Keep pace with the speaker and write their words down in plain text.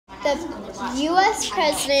The U.S.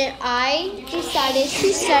 president I decided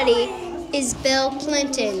to study is Bill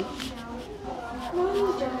Clinton.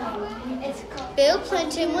 Bill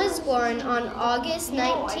Clinton was born on August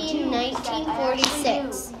 19,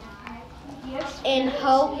 1946 in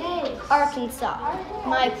Hope, Arkansas.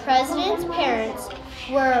 My president's parents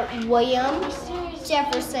were William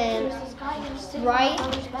Jefferson Wright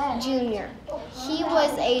Jr. He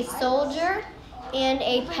was a soldier and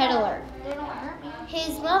a peddler.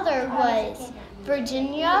 His mother was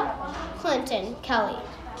Virginia Clinton Kelly,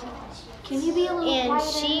 and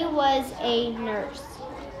she was a nurse,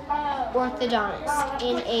 orthodontist,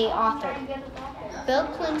 and an author. Bill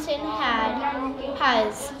Clinton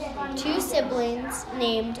has two siblings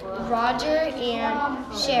named Roger and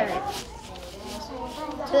Sharon.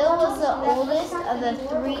 Bill was the oldest of the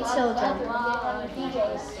three children.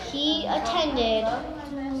 He attended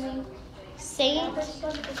St.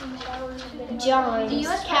 John's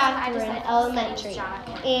Catherine Elementary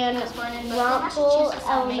and Rumpel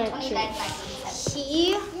Elementary.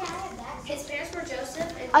 He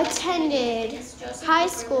attended high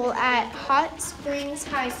school at Hot Springs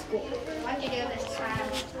High School.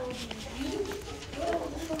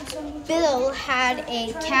 Bill had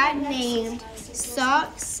a cat named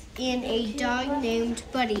Socks and a dog named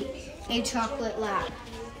Buddy, a chocolate lab.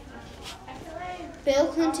 Bill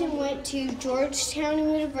Clinton went to Georgetown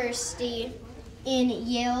University and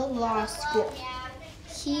Yale Law School.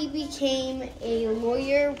 He became a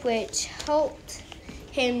lawyer, which helped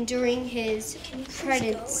him during his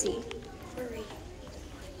presidency.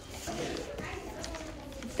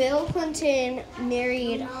 Bill Clinton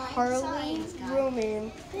married Harley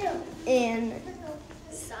Roman in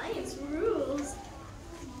Science Rules.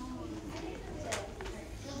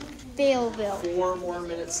 Fayetteville, 4 more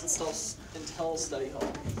minutes until study hall.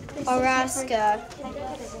 Alaska,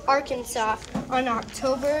 Arkansas, on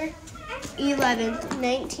October 11,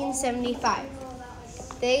 1975.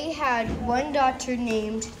 They had one daughter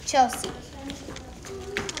named Chelsea.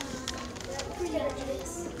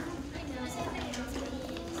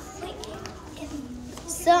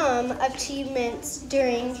 Some achievements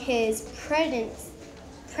during his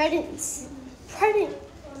presidency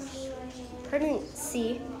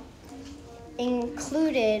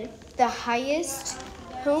included the highest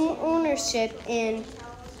home ownership in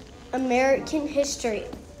American history.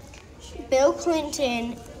 Bill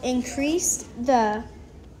Clinton increased the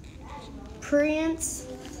presence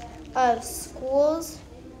of schools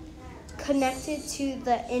connected to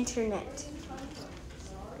the internet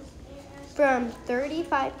from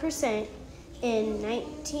 35% in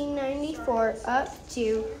 1994 up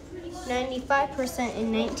to 95%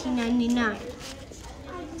 in 1999.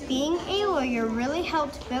 Being a lawyer really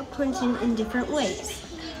helped Bill Clinton in different ways.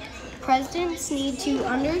 Presidents need to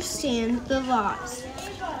understand the laws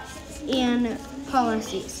and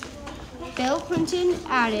policies. Bill Clinton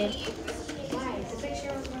added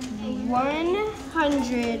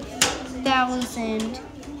 100,000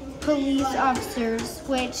 police officers,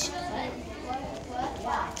 which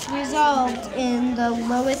resulted in the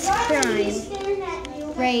lowest crime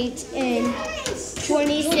rate in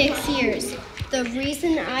 26 years. The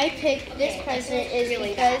reason I picked this president is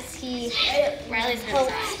because he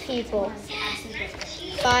helps people.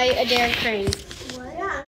 By Adaire.